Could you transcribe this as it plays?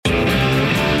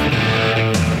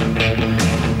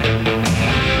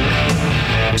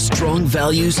Strong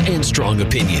values and strong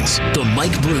opinions. The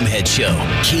Mike Broomhead Show.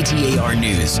 KTAR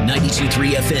News,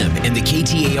 92.3 FM, and the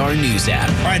KTAR News app.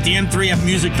 All right, the M3F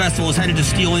Music Festival is headed to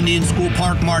Steel Indian School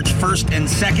Park March 1st and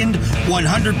 2nd.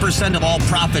 100% of all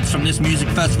profits from this music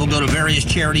festival go to various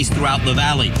charities throughout the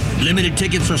valley. Limited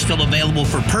tickets are still available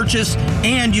for purchase,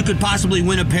 and you could possibly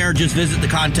win a pair. Just visit the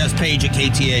contest page at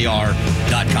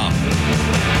ktar.com.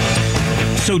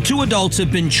 So 2 adults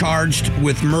have been charged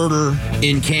with murder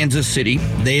in Kansas City.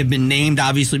 They have been named,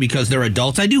 obviously, because they're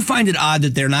adults. I do find it odd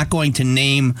that they're not going to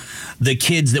name the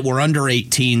kids that were under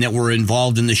 18 that were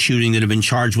involved in the shooting that have been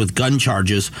charged with gun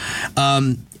charges.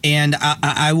 And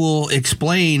I will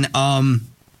explain. Kyle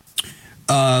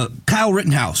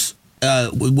Rittenhouse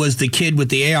was the kid with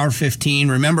the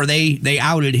AR-15. Remember, they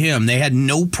outed him. They had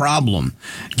no problem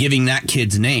giving that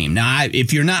kid's name. Now,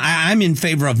 if you're not, I'm in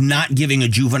favor of not giving a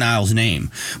juvenile's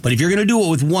name. But if you're going to do it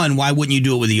with one, why wouldn't you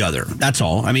do it with the other? That's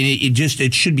all. I mean,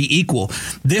 it should be equal.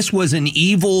 This was an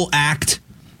evil act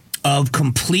of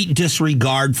complete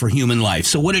disregard for human life.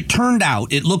 So what it turned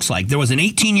out, it looks like there was an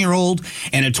 18-year-old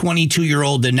and a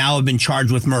 22-year-old that now have been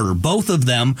charged with murder. Both of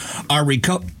them are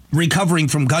recovering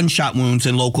from gunshot wounds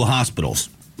in local hospitals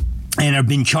and have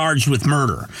been charged with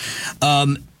murder.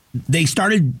 They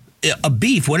started a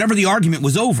beef. Whatever the argument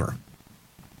was over.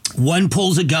 One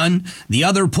pulls a gun, the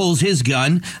other pulls his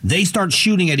gun. They start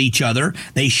shooting at each other.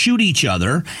 They shoot each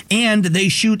other, and they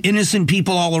shoot innocent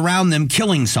people all around them,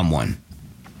 killing someone.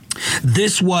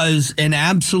 This was an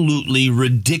absolutely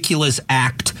ridiculous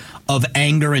act of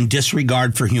anger and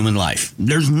disregard for human life.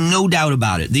 There's no doubt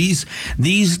about it. These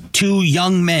 2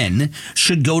 young men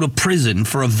should go to prison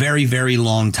for a very, very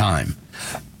long time.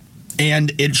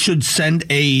 And it should send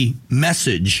a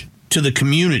message to the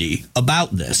community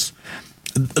about this.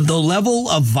 The level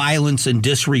of violence and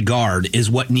disregard is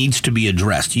what needs to be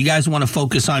addressed. You guys want to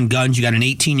focus on guns? You got an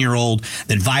 18-year-old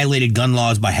that violated gun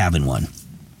laws by having one.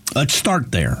 Let's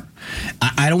start there.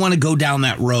 I don't want to go down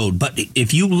that road, but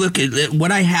if you look at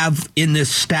what I have in this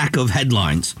stack of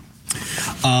headlines,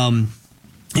 in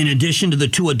addition to the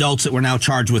 2 adults that were now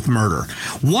charged with murder,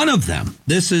 one of them,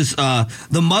 this is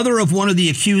the mother of one of the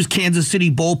accused Kansas City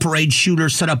Bowl Parade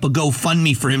shooters, set up a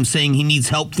GoFundMe for him, saying he needs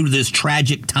help through this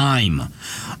tragic time.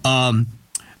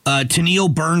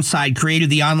 Tennille Burnside created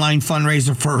the online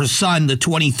fundraiser for her son, the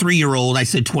 23-year-old, I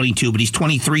said 22, but he's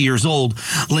 23 years old,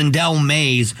 Lindell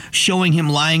Mays, showing him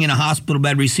lying in a hospital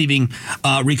bed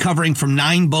recovering from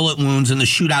 9 bullet wounds in the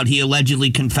shootout he allegedly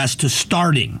confessed to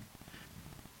starting.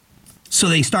 So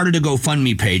they started a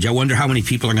GoFundMe page. I wonder how many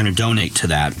people are going to donate to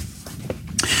that.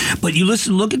 But you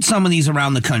look at some of these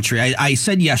around the country. I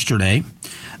said yesterday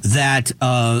that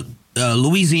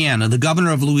Louisiana, the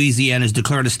governor of Louisiana, has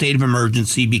declared a state of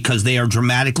emergency because they are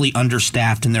dramatically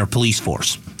understaffed in their police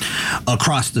force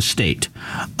across the state.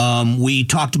 We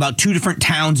talked about 2 different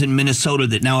towns in Minnesota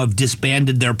that now have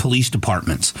disbanded their police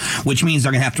departments, which means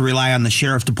they're going to have to rely on the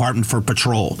sheriff department for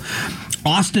patrol.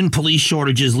 Austin police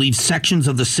shortages leave sections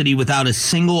of the city without a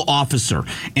single officer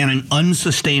and an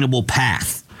unsustainable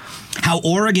path. How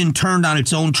Oregon turned on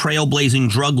its own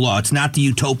trailblazing drug law. It's not the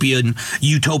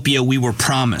utopia we were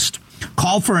promised.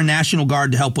 Call for a National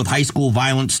Guard to help with high school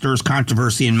violence stirs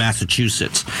controversy in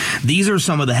Massachusetts. These are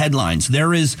some of the headlines.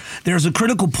 There's a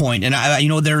critical point, and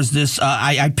there's this.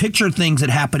 I picture things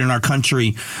that happen in our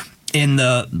country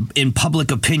in public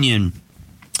opinion.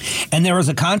 And there is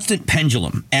a constant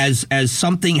pendulum. As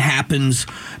something happens,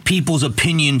 people's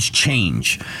opinions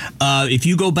change. If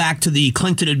you go back to the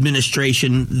Clinton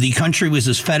administration, the country was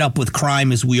as fed up with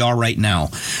crime as we are right now,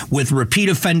 with repeat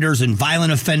offenders and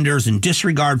violent offenders and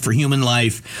disregard for human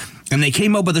life. And they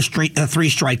came up with a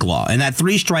 3-strike law. And that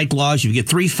 3-strike law is if you get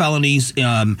 3 felonies,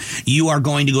 you are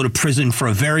going to go to prison for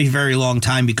a very, very long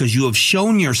time because you have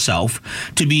shown yourself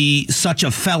to be such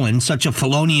a felon, such a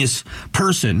felonious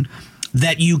person,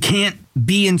 that you can't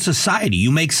be in society.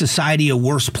 You make society a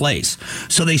worse place.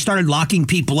 So they started locking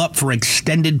people up for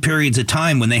extended periods of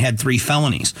time when they had 3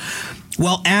 felonies.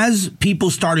 Well, as people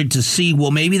started to see,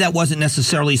 well, maybe that wasn't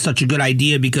necessarily such a good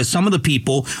idea because some of the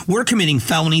people were committing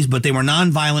felonies, but they were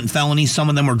nonviolent felonies. Some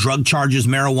of them were drug charges,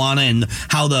 marijuana, and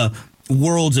how the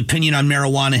world's opinion on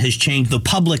marijuana has changed. The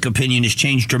public opinion has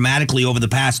changed dramatically over the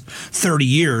past 30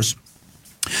 years.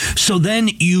 So then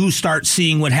you start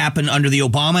seeing what happened under the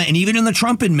Obama and even in the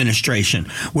Trump administration,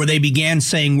 where they began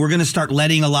saying we're going to start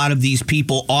letting a lot of these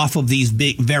people off of these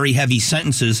big, very heavy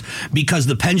sentences because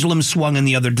the pendulum swung in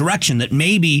the other direction, that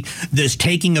maybe this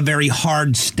taking a very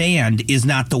hard stand is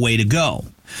not the way to go.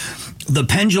 the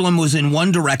pendulum was in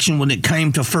one direction when it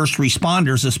came to first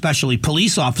responders, especially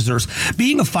police officers.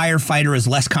 Being a firefighter is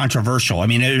less controversial. I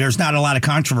mean, there's not a lot of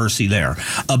controversy there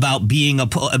about being a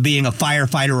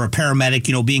firefighter or a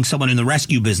paramedic, being someone in the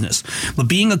rescue business. But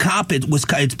being a cop,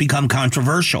 it's become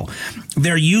controversial.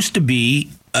 There used to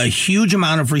be a huge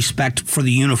amount of respect for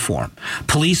the uniform.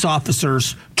 Police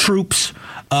officers, troops,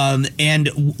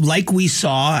 and like we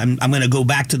saw, I'm going to go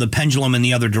back to the pendulum in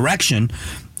the other direction.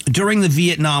 During the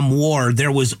Vietnam War,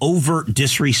 there was overt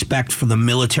disrespect for the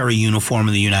military uniform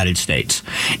of the United States.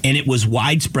 And it was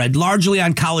widespread, largely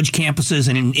on college campuses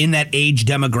and in that age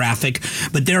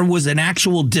demographic. But there was an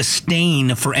actual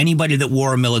disdain for anybody that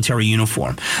wore a military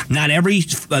uniform. Not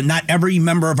every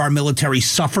member of our military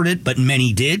suffered it, but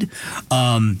many did.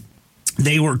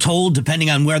 They were told, depending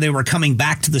on where they were coming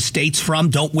back to the States from,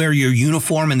 don't wear your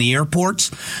uniform in the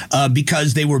airports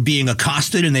because they were being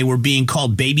accosted and they were being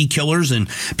called baby killers and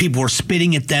people were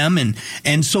spitting at them.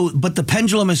 And so, but the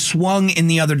pendulum has swung in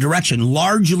the other direction,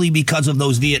 largely because of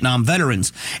those Vietnam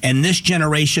veterans. And this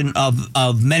generation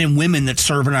of men and women that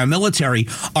serve in our military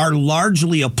are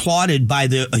largely applauded by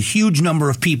a huge number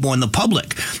of people in the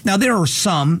public. Now, there are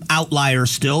some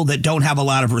outliers still that don't have a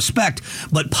lot of respect,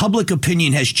 but public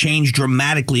opinion has changed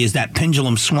dramatically as that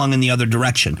pendulum swung in the other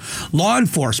direction. Law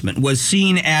enforcement was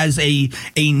seen as a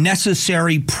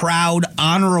necessary, proud,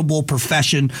 honorable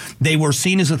profession. They were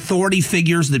seen as authority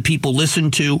figures that people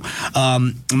listened to.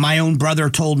 My own brother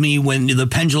told me when the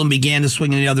pendulum began to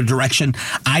swing in the other direction,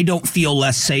 I don't feel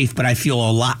less safe, but I feel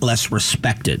a lot less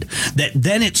respected. That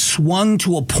then it swung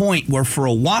to a point where for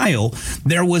a while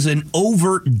there was an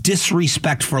overt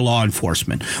disrespect for law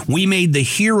enforcement. We made the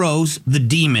heroes the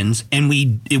demons, and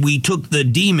we took the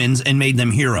demons and made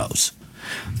them heroes.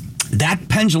 That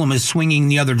pendulum is swinging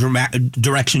the other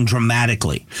direction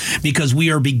dramatically because we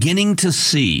are beginning to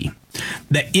see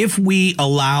that if we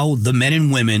allow the men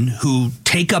and women who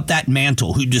take up that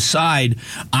mantle, who decide,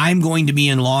 I'm going to be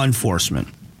in law enforcement,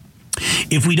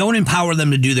 if we don't empower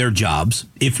them to do their jobs,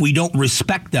 if we don't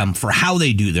respect them for how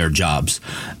they do their jobs,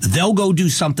 they'll go do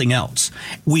something else.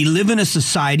 We live in a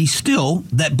society still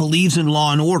that believes in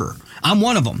law and order. I'm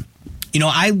one of them.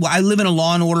 I live in a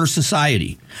law and order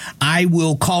society. I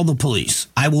will call the police.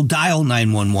 I will dial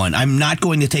 911. I'm not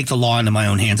going to take the law into my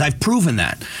own hands. I've proven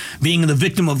that. Being the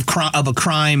victim of a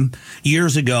crime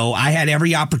years ago, I had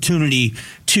every opportunity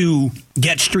to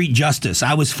get street justice.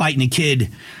 I was fighting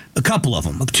a couple of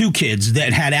them, 2 kids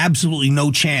that had absolutely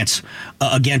no chance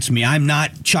against me. I'm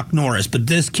not Chuck Norris, but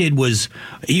this kid was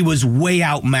way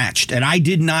outmatched, and I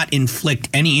did not inflict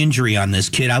any injury on this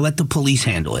kid. I let the police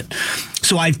handle it.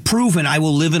 So I've proven I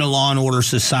will live in a law and order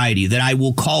society, that I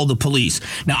will call the police.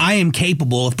 Now, I am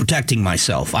capable of protecting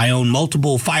myself. I own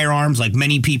multiple firearms like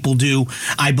many people do.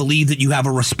 I believe that you have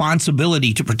a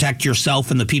responsibility to protect yourself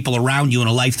and the people around you in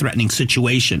a life-threatening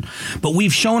situation. But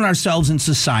we've shown ourselves in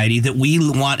society that we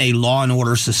want a law and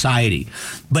order society.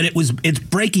 But it's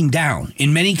breaking down.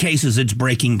 In many cases, it's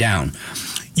breaking down.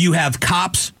 You have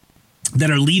cops that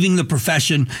are leaving the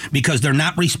profession because they're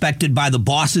not respected by the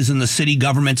bosses in the city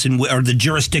governments or the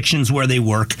jurisdictions where they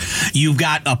work. You've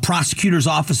got prosecutors'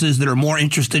 offices that are more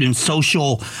interested in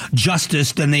social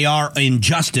justice than they are in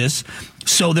justice.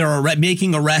 So they're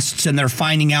making arrests and they're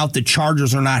finding out that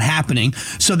charges are not happening.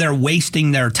 So they're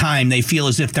wasting their time. They feel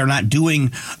as if they're not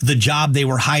doing the job they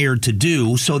were hired to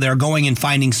do. So they're going and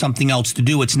finding something else to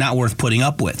do. It's not worth putting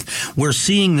up with. We're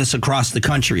seeing this across the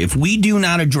country. If we do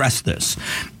not address this,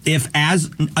 if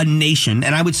as a nation,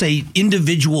 and I would say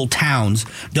individual towns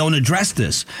don't address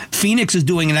this, Phoenix is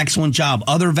doing an excellent job.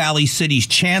 Other valley cities,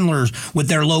 Chandler with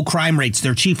their low crime rates,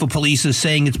 their chief of police is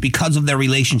saying it's because of their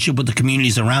relationship with the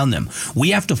communities around them.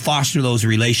 We have to foster those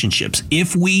relationships.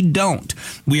 If we don't,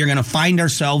 we are going to find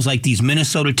ourselves like these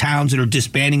Minnesota towns that are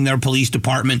disbanding their police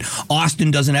department. Austin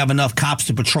doesn't have enough cops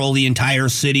to patrol the entire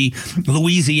city.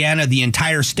 Louisiana, the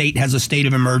entire state has a state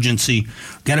of emergency.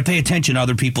 Got to pay attention to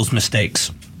other people's mistakes.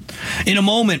 In a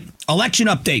moment, election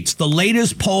updates, the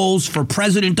latest polls for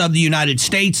President of the United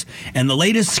States, and the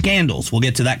latest scandals. We'll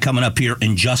get to that coming up here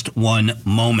in just one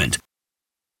moment.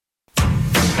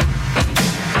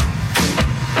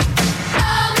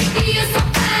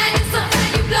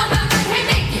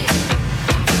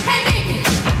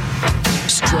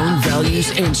 Strong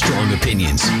values and strong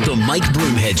opinions. The Mike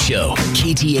Broomhead Show.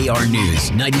 KTAR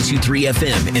News, 92.3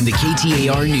 FM, and the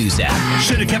KTAR News app.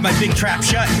 Should have kept my big trap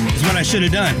shut is what I should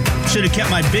have done. Should have kept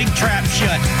my big trap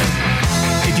shut.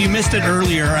 If you missed it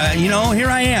earlier, here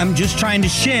I am just trying to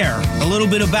share a little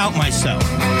bit about myself.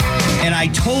 And I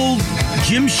told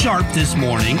Jim Sharp this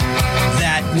morning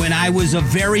that when I was a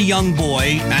very young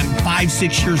boy, I'm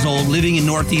 5-6 years old, living in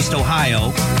Northeast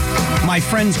Ohio, my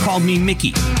friends called me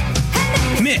Mickey.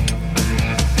 Mick.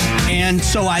 And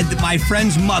so my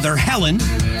friend's mother, Helen,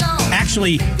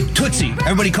 actually Tootsie,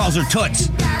 everybody calls her Toots.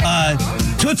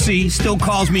 Tootsie still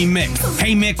calls me Mick.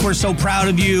 Hey, Mick, we're so proud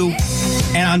of you.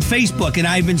 And on Facebook, and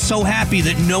I've been so happy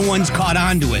that no one's caught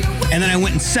on to it. And then I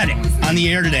went and said it on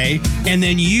the air today, and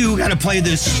then you got to play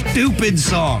this stupid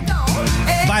song.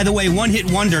 By the way,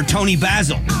 one-hit wonder, Tony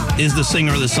Basil is the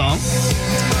singer of the song.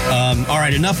 All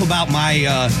right, enough about my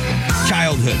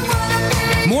childhood.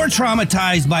 More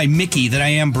traumatized by Mickey than I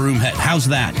am Broomhead. How's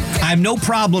that? I have no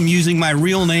problem using my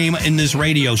real name in this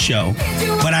radio show,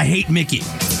 but I hate Mickey.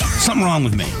 Something wrong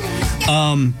with me.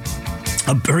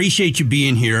 Appreciate you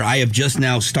being here. I have just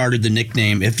now started the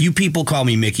nickname. If you people call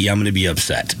me Mickey, I'm going to be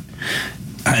upset.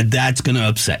 That's going to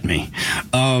upset me.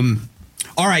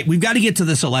 All right, we've got to get to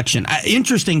this election.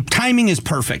 Interesting. Timing is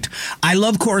perfect. I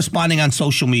love corresponding on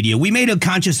social media. We made a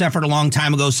conscious effort a long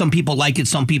time ago. Some people like it,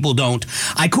 some people don't.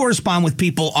 I correspond with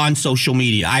people on social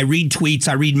media. I read tweets,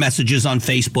 I read messages on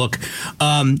Facebook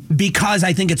because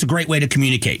I think it's a great way to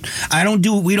communicate.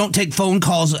 We don't take phone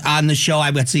calls on the show.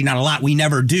 I would say not a lot. We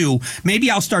never do. Maybe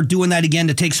I'll start doing that again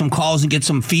to take some calls and get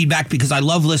some feedback because I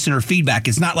love listener feedback.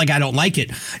 It's not like I don't like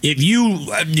it.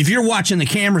 If you're watching the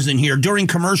cameras in here during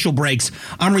commercial breaks,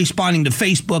 I'm responding to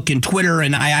Facebook and Twitter,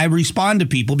 and I respond to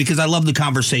people because I love the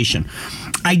conversation.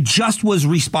 I just was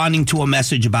responding to a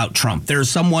message about Trump. There's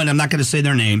someone, I'm not going to say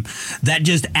their name, that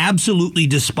just absolutely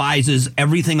despises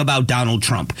everything about Donald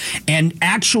Trump and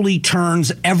actually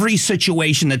turns every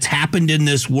situation that's happened in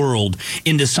this world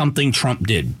into something Trump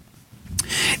did.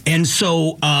 And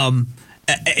so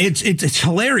it's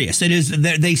hilarious. It is.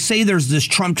 They say there's this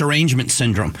Trump derangement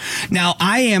syndrome. Now,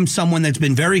 I am someone that's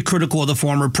been very critical of the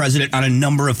former president on a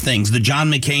number of things, the John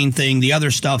McCain thing, the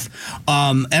other stuff.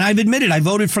 And I've admitted I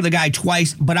voted for the guy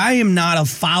twice, but I am not a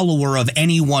follower of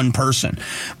any one person.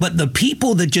 But the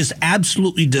people that just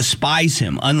absolutely despise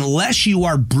him, unless you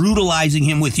are brutalizing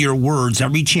him with your words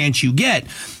every chance you get,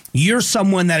 you're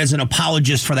someone that is an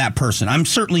apologist for that person. I'm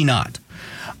certainly not.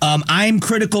 I'm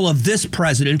critical of this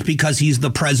president because he's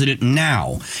the president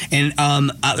now. And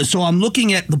so I'm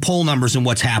looking at the poll numbers and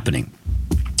what's happening.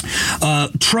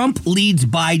 Trump leads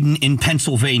Biden in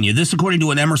Pennsylvania. This, according to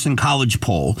an Emerson College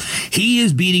poll. He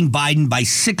is beating Biden by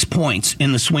 6 points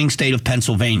in the swing state of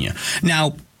Pennsylvania.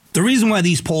 Now, the reason why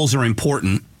these polls are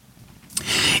important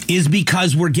is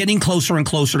because we're getting closer and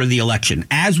closer to the election.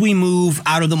 As we move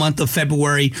out of the month of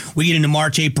February, we get into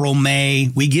March, April,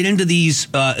 May, we get into these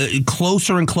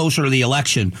closer and closer to the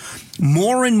election,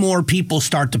 more and more people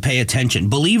start to pay attention.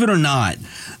 Believe it or not,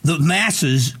 the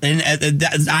masses, and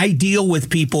I deal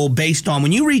with people based on,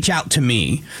 when you reach out to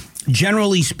me,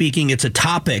 generally speaking, it's a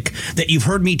topic that you've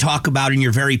heard me talk about and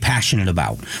you're very passionate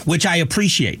about, which I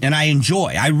appreciate and I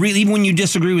enjoy. Even when you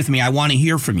disagree with me, I want to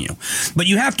hear from you. But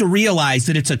you have to realize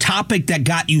that it's a topic that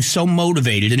got you so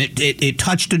motivated and it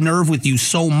touched a nerve with you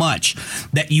so much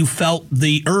that you felt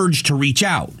the urge to reach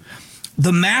out.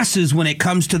 The masses, when it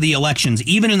comes to the elections,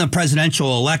 even in the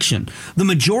presidential election, the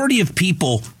majority of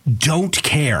people don't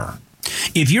care.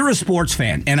 If you're a sports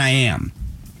fan, and I am,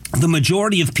 the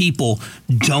majority of people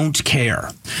don't care.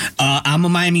 I'm a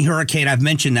Miami Hurricane. I've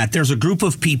mentioned that. There's a group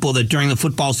of people that during the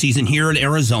football season here in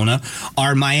Arizona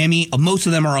are Miami. Most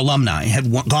of them are alumni, have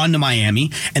gone to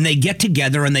Miami, and they get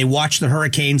together and they watch the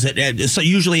Hurricanes so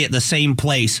usually at the same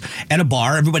place at a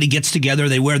bar. Everybody gets together.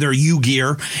 They wear their U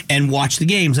gear and watch the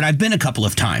games. And I've been a couple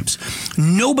of times.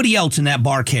 Nobody else in that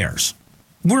bar cares.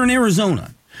 We're in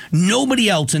Arizona. Nobody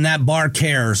else in that bar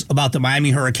cares about the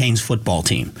Miami Hurricanes football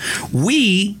team.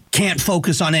 We can't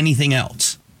focus on anything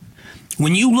else.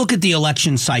 When you look at the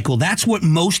election cycle, that's what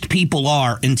most people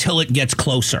are until it gets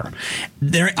closer.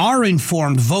 There are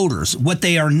informed voters. What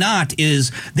they are not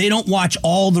is they don't watch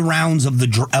all the rounds of the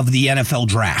NFL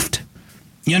draft.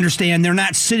 You understand? They're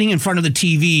not sitting in front of the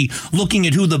TV looking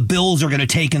at who the Bills are going to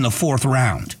take in the fourth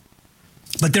round.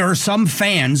 But there are some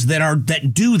fans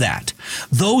that do that.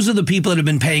 Those are the people that have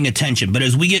been paying attention. But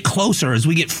as we get closer,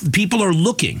 people are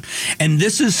looking. And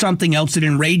this is something else that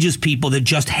enrages people that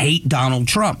just hate Donald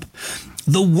Trump.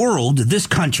 The world, this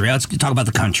country, let's talk about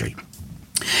the country,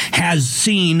 has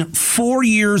seen 4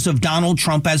 years of Donald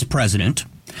Trump as president,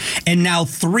 and now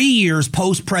 3 years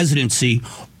post-presidency,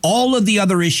 all of the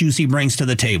other issues he brings to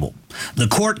the table. The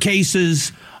court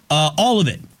cases, all of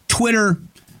it. Twitter,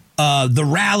 the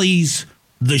rallies,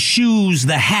 the shoes,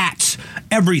 the hats,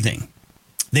 everything.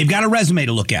 They've got a resume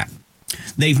to look at.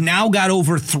 They've now got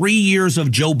over 3 years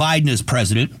of Joe Biden as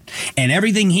president and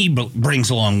everything he brings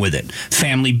along with it.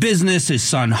 Family business, his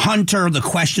son Hunter, the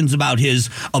questions about his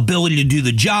ability to do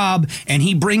the job, and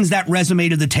he brings that resume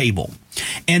to the table.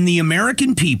 And the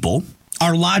American people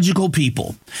are logical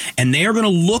people, and they are going to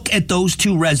look at those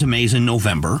two resumes in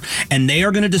November, and they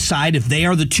are going to decide if they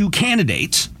are the two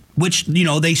candidates, which, you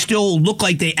know, they still look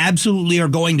like they absolutely are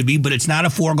going to be, but it's not a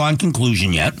foregone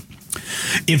conclusion yet.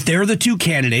 If they're the two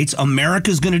candidates,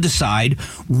 America's going to decide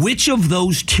which of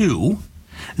those two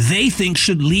they think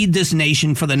should lead this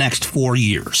nation for the next 4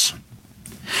 years.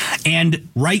 And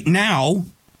right now,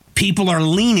 people are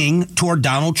leaning toward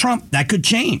Donald Trump. That could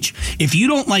change. If you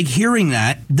don't like hearing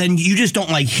that, then you just don't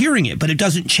like hearing it, but it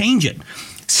doesn't change it.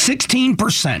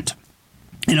 16%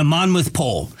 in a Monmouth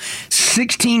poll,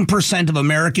 16% of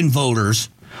American voters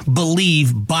believe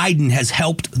Biden has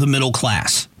helped the middle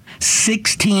class.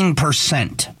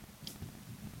 16%.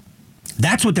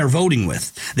 That's what they're voting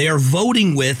with. They are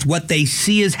voting with what they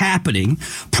see is happening.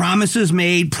 Promises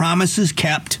made, promises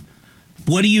kept.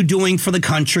 What are you doing for the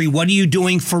country? What are you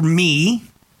doing for me?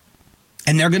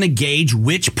 And they're going to gauge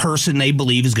which person they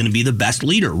believe is going to be the best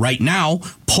leader. Right now,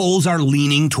 polls are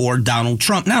leaning toward Donald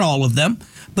Trump. Not all of them,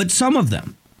 but some of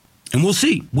them. And we'll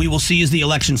see. We will see as the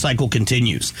election cycle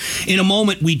continues. In a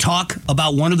moment, we talk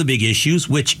about one of the big issues,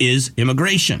 which is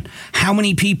immigration. How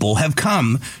many people have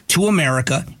come to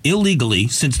America illegally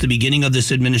since the beginning of this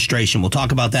administration? We'll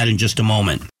talk about that in just a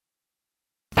moment.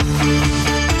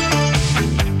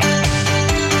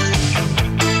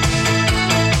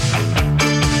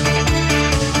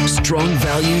 Strong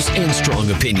values and strong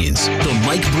opinions. The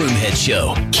Mike Broomhead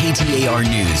Show. KTAR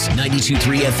News,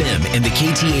 92.3 FM, and the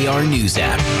KTAR News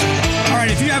app. All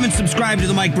right, if you haven't subscribed to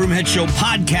the Mike Broomhead Show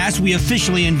podcast, we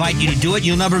officially invite you to do it.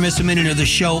 You'll never miss a minute of the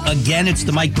show again. It's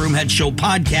the Mike Broomhead Show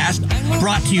podcast,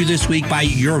 brought to you this week by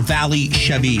Your Valley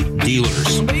Chevy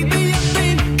dealers.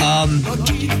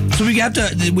 So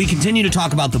we continue to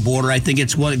talk about the border. I think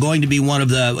it's going to be one of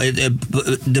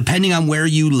the, depending on where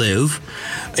you live,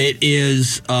 it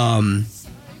is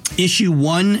issue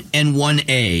 1 and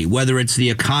 1A, whether it's the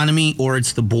economy or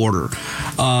it's the border.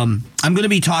 I'm going to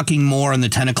be talking more in the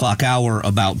 10 o'clock hour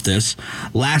about this.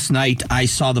 Last night, I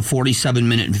saw the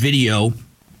 47-minute video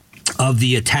of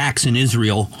the attacks in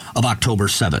Israel of October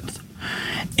 7th.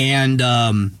 And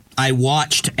I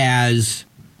watched as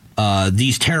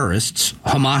these terrorists,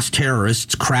 Hamas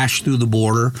terrorists, crashed through the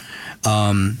border,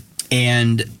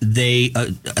 and they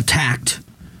attacked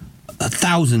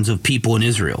thousands of people in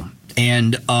Israel.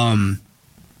 And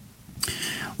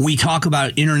we talk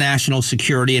about international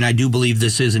security, and I do believe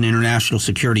this is an international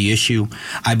security issue.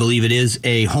 I believe it is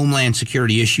a homeland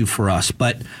security issue for us.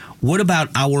 But what about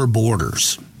our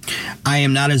borders? I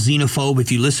am not a xenophobe.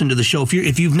 If you listen to the show,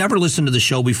 if you've never listened to the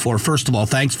show before, first of all,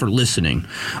 thanks for listening.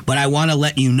 But I want to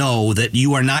let you know that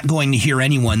you are not going to hear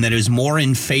anyone that is more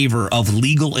in favor of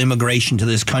legal immigration to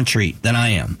this country than I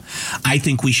am. I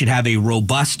think we should have a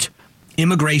robust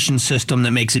immigration system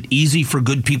that makes it easy for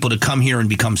good people to come here and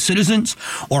become citizens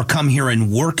or come here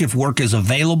and work if work is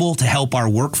available to help our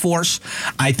workforce.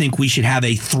 I think we should have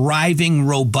a thriving,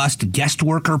 robust guest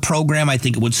worker program. I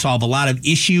think it would solve a lot of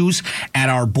issues at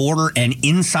our border and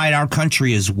inside our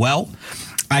country as well.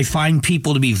 I find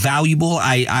people to be valuable.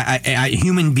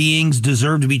 Human beings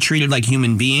deserve to be treated like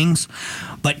human beings.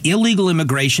 But illegal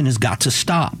immigration has got to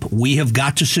stop. We have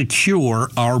got to secure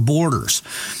our borders.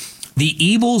 The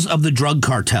evils of the drug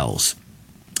cartels.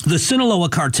 The Sinaloa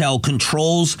cartel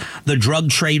controls the drug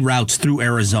trade routes through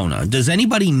Arizona. Does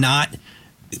anybody not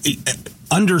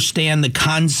understand the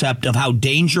concept of how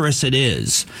dangerous it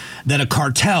is that a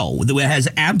cartel that has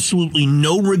absolutely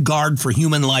no regard for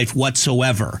human life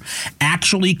whatsoever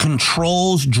actually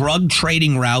controls drug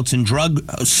trading routes and drug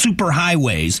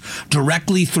superhighways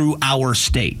directly through our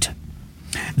state?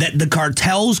 That the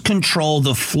cartels control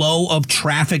the flow of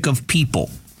traffic of people.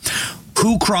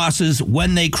 Who crosses,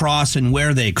 when they cross, and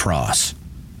where they cross.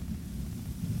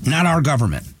 Not our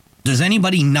government. Does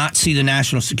anybody not see the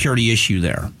national security issue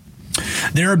there?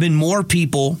 There have been more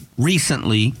people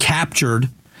recently captured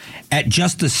at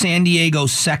just the San Diego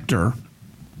sector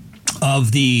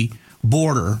of the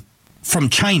border from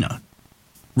China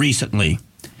recently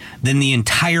than the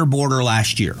entire border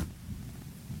last year.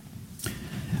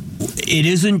 It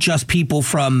isn't just people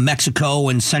from Mexico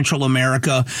and Central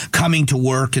America coming to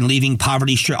work and leaving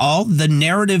poverty. All the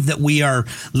narrative that we are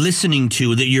listening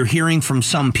to, that you're hearing from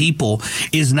some people,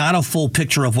 is not a full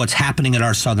picture of what's happening at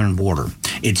our southern border.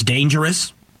 It's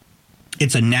dangerous.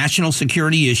 It's a national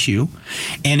security issue,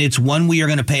 and it's one we are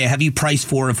going to pay a heavy price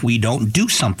for if we don't do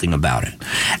something about it.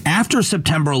 After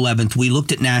September 11th, we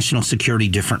looked at national security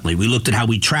differently. We looked at how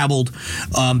we traveled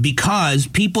because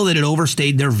people that had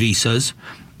overstayed their visas,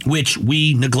 which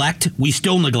we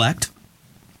still neglect,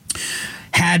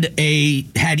 had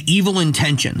evil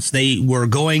intentions. They were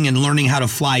going and learning how to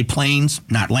fly planes,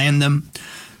 not land them,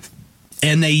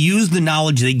 and they used the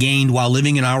knowledge they gained while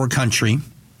living in our country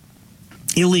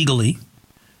illegally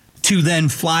to then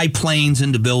fly planes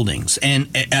into buildings. And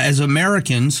as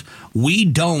Americans,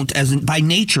 by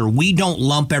nature, we don't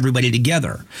lump everybody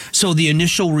together. So the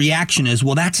initial reaction is,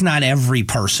 well, that's not every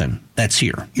person that's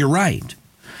here. You're right.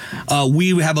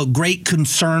 We have a great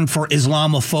concern for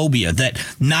Islamophobia, that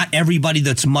not everybody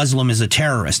that's Muslim is a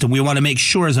terrorist. And we want to make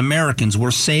sure as Americans we're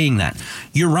saying that.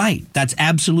 You're right. That's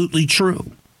absolutely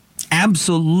true.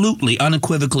 Absolutely,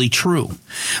 unequivocally true.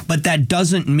 But that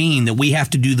doesn't mean that we have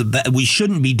to we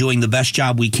shouldn't be doing the best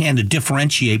job we can to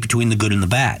differentiate between the good and the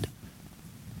bad.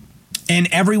 And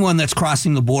everyone that's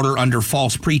crossing the border under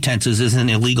false pretenses is an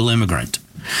illegal immigrant.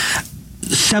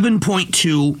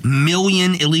 7.2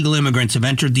 million illegal immigrants have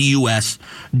entered the U.S.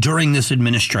 during this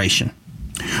administration,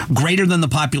 greater than the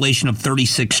population of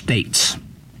 36 states.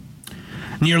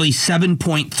 Nearly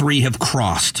 7.3 have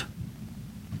crossed.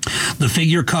 The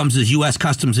figure comes as U.S.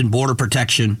 Customs and Border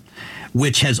Protection,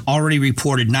 which has already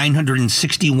reported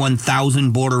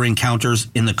 961,000 border encounters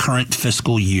in the current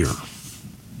fiscal year.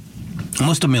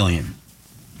 Almost a million.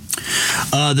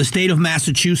 The state of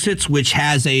Massachusetts, which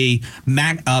has a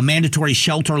mandatory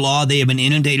shelter law, they have been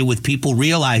inundated with people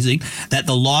realizing that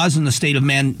the laws in the state of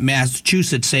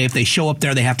Massachusetts say if they show up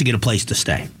there, they have to get a place to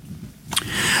stay.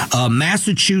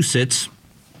 Massachusetts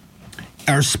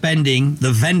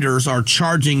the vendors are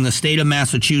charging the state of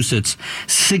Massachusetts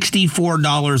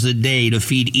 $64 a day to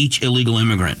feed each illegal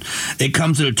immigrant. It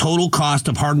comes at a total cost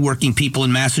of hardworking people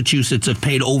in Massachusetts have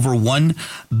paid over $1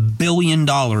 billion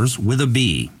with a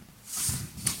B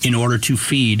in order to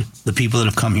feed the people that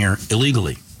have come here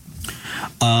illegally.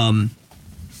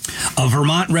 A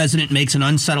Vermont resident makes an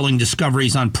unsettling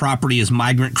discoveries on property as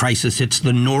migrant crisis hits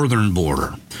the northern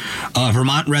border. A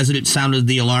Vermont resident sounded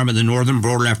the alarm at the northern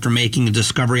border after making a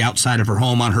discovery outside of her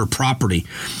home on her property.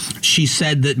 She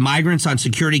said that migrants on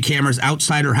security cameras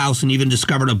outside her house and even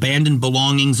discovered abandoned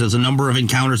belongings as a number of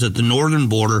encounters at the northern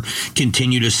border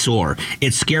continue to soar.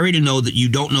 It's scary to know that you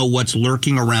don't know what's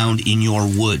lurking around in your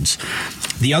woods.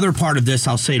 The other part of this,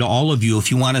 I'll say to all of you,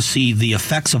 if you want to see the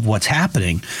effects of what's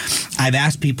happening, I've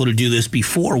asked people to do this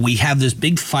before. We have this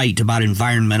big fight about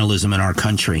environmentalism in our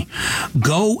country.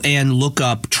 Go and look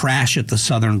up trash at the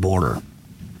southern border.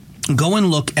 Go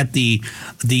and look at the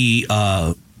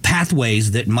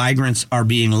pathways that migrants are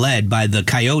being led by the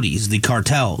coyotes, the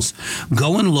cartels.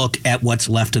 Go and look at what's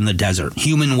left in the desert.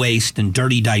 Human waste and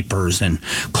dirty diapers and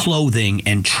clothing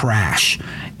and trash.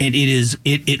 And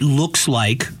it looks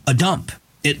like a dump.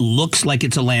 It looks like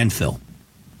it's a landfill.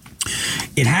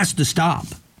 It has to stop.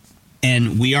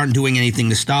 And we aren't doing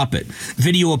anything to stop it.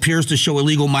 Video appears to show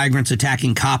illegal migrants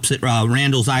attacking cops at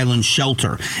Randall's Island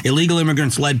shelter. Illegal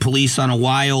immigrants led police on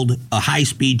a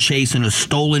high-speed chase in a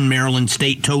stolen Maryland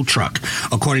state tow truck,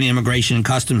 according to Immigration and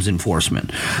Customs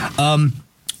Enforcement.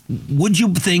 Would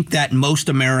you think that most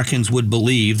Americans would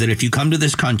believe that if you come to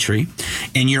this country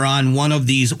and you're on one of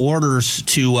these orders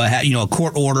to, a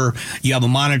court order, you have a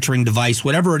monitoring device,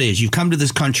 whatever it is, you've come to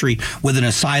this country with an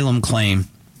asylum claim,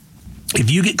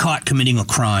 if you get caught committing a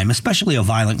crime, especially a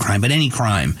violent crime, but any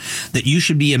crime, that you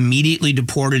should be immediately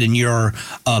deported and your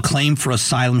claim for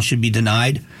asylum should be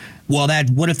denied? Well,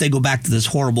 what if they go back to this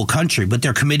horrible country, but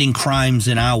they're committing crimes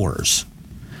in ours?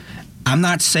 I'm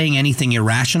not saying anything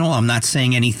irrational. I'm not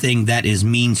saying anything that is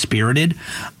mean-spirited.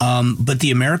 But the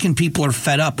American people are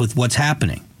fed up with what's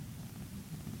happening.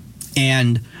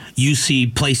 And you see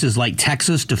places like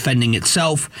Texas defending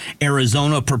itself,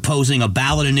 Arizona proposing a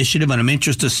ballot initiative, and I'm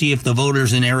interested to see if the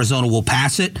voters in Arizona will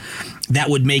pass it. That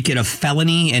would make it a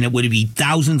felony, and it would be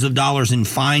thousands of dollars in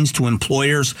fines to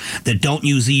employers that don't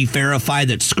use E-Verify,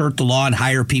 that skirt the law and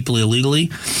hire people illegally.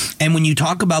 And when you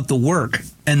talk about the work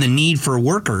and the need for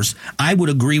workers, I would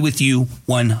agree with you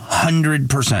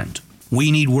 100%.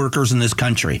 We need workers in this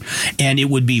country. And it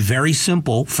would be very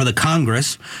simple for the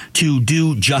Congress to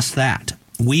do just that.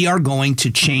 We are going to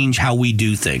change how we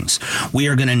do things. We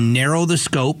are going to narrow the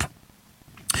scope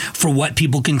for what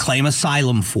people can claim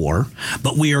asylum for,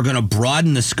 but we are going to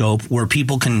broaden the scope where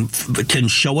people can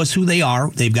show us who they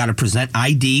are. They've got to present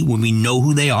ID when we know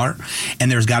who they are, and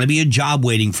there's got to be a job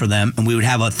waiting for them, and we would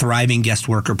have a thriving guest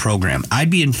worker program. I'd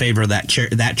be in favor of that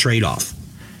trade-off.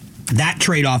 That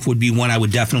trade-off would be one I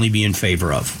would definitely be in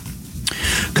favor of.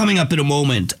 Coming up in a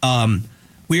moment,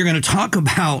 we are going to talk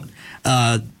about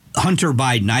Hunter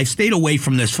Biden. I've stayed away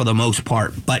from this for the most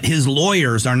part, but his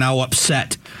lawyers are now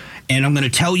upset. And I'm going to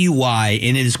tell you why.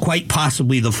 And it is quite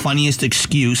possibly the funniest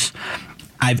excuse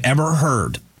I've ever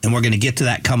heard. And we're going to get to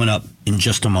that coming up in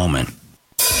just a moment.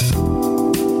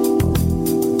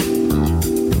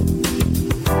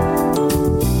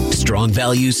 Strong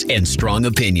values and strong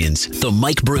opinions. The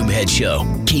Mike Broomhead Show.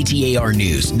 KTAR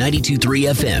News, 92.3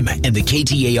 FM, and the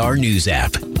KTAR News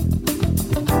app.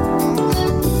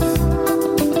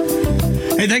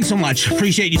 Hey, thanks so much.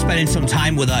 Appreciate you spending some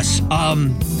time with us.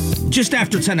 Just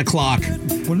after 10 o'clock,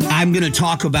 I'm going to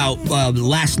talk about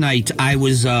last night. I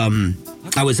was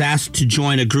asked to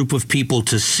join a group of people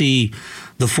to see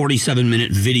the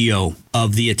 47-minute video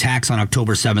of the attacks on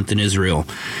October 7th in Israel.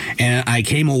 And I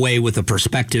came away with a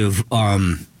perspective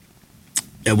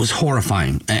it was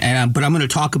horrifying. But I'm going to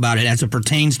talk about it as it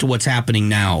pertains to what's happening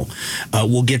now.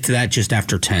 We'll get to that just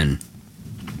after 10.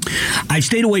 I've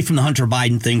stayed away from the Hunter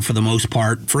Biden thing for the most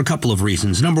part for a couple of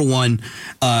reasons. Number one,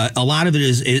 a lot of it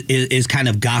is kind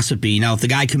of gossipy. Now, if the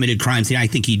guy committed crimes, I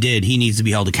think he did. He needs to be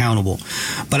held accountable.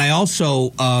 But I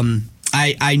also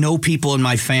I know people in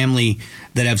my family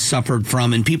that have suffered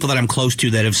from, and people that I'm close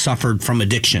to that have suffered from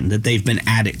addiction, that they've been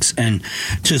addicts. And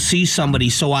to see somebody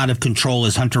so out of control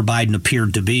as Hunter Biden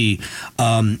appeared to be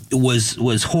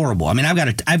was horrible. I mean,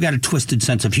 I've got a twisted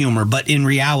sense of humor, but in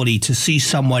reality, to see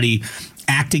somebody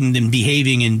acting and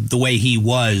behaving in the way he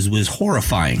was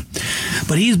horrifying.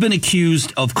 But he's been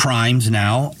accused of crimes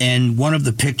now, and one of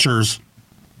the pictures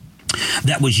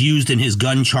that was used in his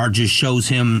gun charges shows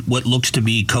him what looks to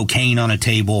be cocaine on a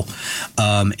table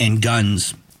and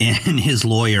guns, and his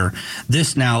lawyer.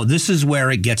 This is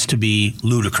where it gets to be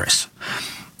ludicrous.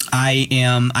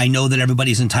 I know that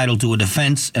everybody's entitled to a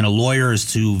defense, and a lawyer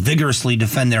is to vigorously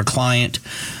defend their client.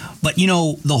 But, you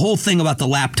know, the whole thing about the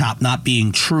laptop not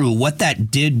being true, what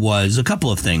that did was a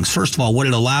couple of things. First of all, what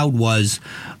it allowed was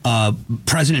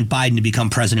President Biden to become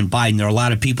President Biden. There are a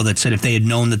lot of people that said if they had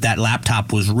known that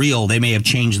laptop was real, they may have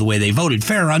changed the way they voted.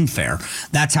 Fair or unfair.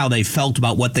 That's how they felt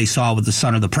about what they saw with the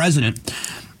son of the president.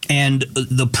 And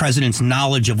the president's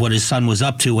knowledge of what his son was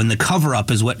up to, and the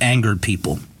cover-up is what angered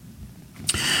people.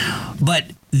 But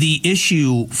the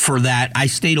issue for that, I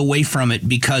stayed away from it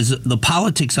because the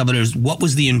politics of it is what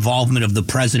was the involvement of the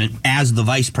president as the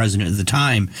vice president at the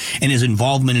time and his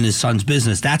involvement in his son's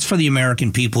business. That's for the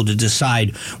American people to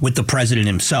decide with the president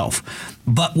himself.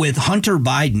 But with Hunter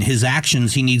Biden, his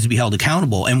actions, he needs to be held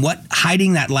accountable. And what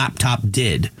hiding that laptop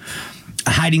did,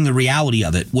 hiding the reality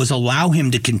of it, was allow him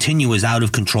to continue his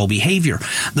out-of-control behavior.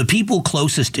 The people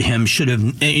closest to him should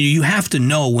have... You have to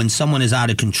know when someone is out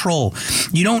of control.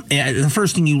 You don't... The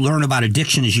first thing you learn about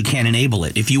addiction is you can't enable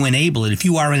it. If you enable it, if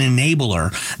you are an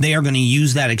enabler, they are going to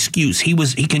use that excuse.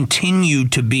 He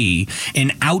continued to be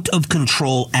an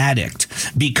out-of-control addict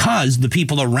because the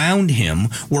people around him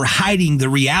were hiding the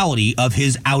reality of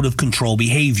his out-of-control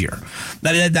behavior.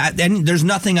 And there's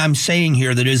nothing I'm saying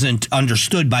here that isn't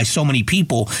understood by so many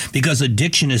people, because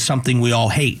addiction is something we all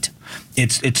hate.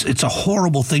 It's a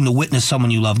horrible thing to witness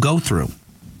someone you love go through.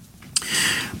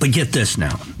 But get this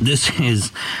now. This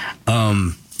is,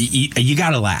 you got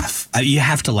to laugh. You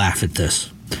have to laugh at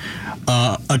this.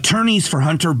 Attorneys for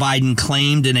Hunter Biden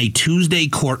claimed in a Tuesday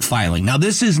court filing. Now,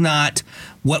 this is not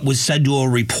what was said to a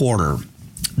reporter.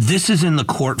 This is in the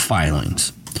court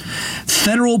filings.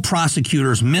 Federal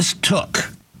prosecutors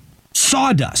mistook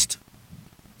sawdust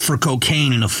for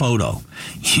cocaine in a photo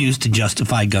used to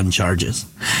justify gun charges.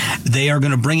 They are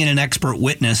going to bring in an expert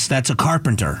witness that's a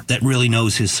carpenter that really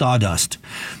knows his sawdust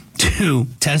to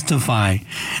testify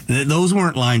that those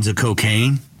weren't lines of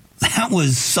cocaine. That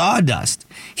was sawdust.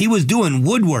 He was doing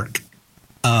woodwork.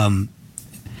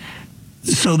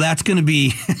 So that's going to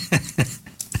be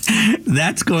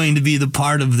that's going to be the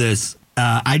part of this.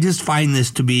 I just find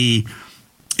this to be...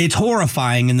 It's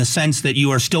horrifying in the sense that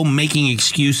you are still making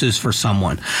excuses for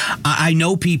someone. I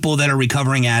know people that are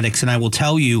recovering addicts, and I will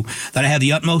tell you that I have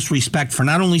the utmost respect for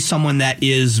not only someone that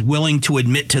is willing to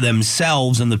admit to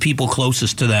themselves and the people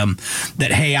closest to them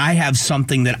that, hey, I have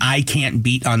something that I can't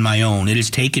beat on my own. It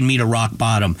has taken me to rock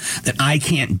bottom, that I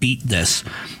can't beat this.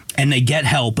 And they get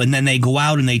help, and then they go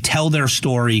out and they tell their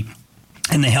story,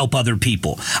 and they help other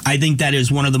people. I think that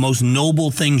is one of the most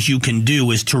noble things you can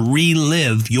do, is to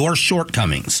relive your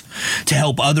shortcomings to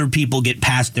help other people get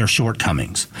past their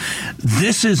shortcomings.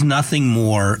 This is nothing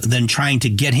more than trying to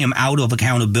get him out of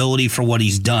accountability for what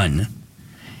he's done.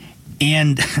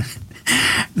 And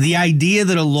The idea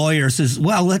that a lawyer says,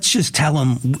 well, let's just tell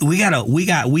him we've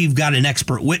got an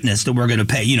expert witness that we're going to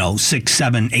pay, $600,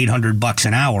 $700, $800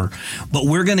 an hour, but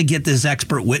we're going to get this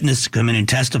expert witness to come in and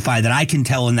testify that I can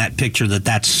tell in that picture that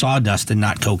that's sawdust and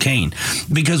not cocaine.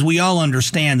 Because we all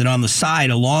understand that on the side,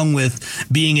 along with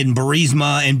being in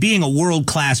Burisma and being a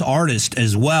world-class artist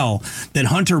as well, that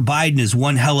Hunter Biden is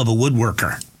one hell of a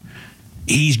woodworker.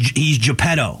 He's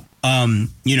Geppetto.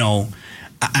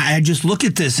 I just look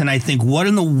at this and I think, what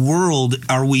in the world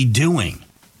are we doing?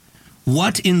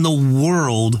 What in the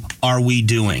world are we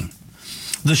doing?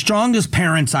 The strongest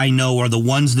parents I know are the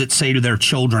ones that say to their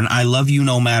children, I love you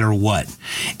no matter what.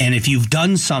 And if you've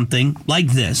done something like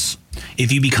this,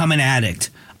 if you become an addict,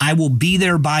 I will be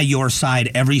there by your side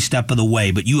every step of the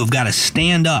way. But you have got to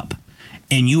stand up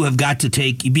and you have got to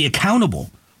be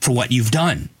accountable for what you've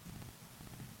done.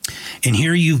 And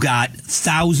here you've got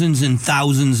thousands and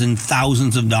thousands and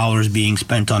thousands of dollars being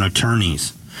spent on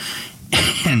attorneys.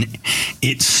 And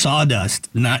it's sawdust,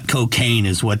 not cocaine,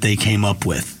 is what they came up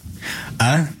with.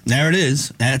 There it is.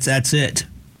 That's it.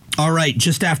 All right,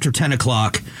 just after 10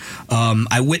 o'clock,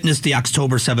 I witnessed the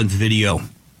October 7th video.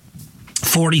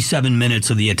 47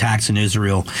 minutes of the attacks in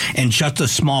Israel, and just a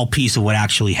small piece of what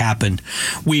actually happened.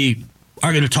 We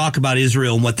are going to talk about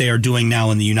Israel and what they are doing now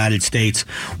in the United States.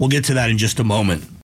 We'll get to that in just a moment.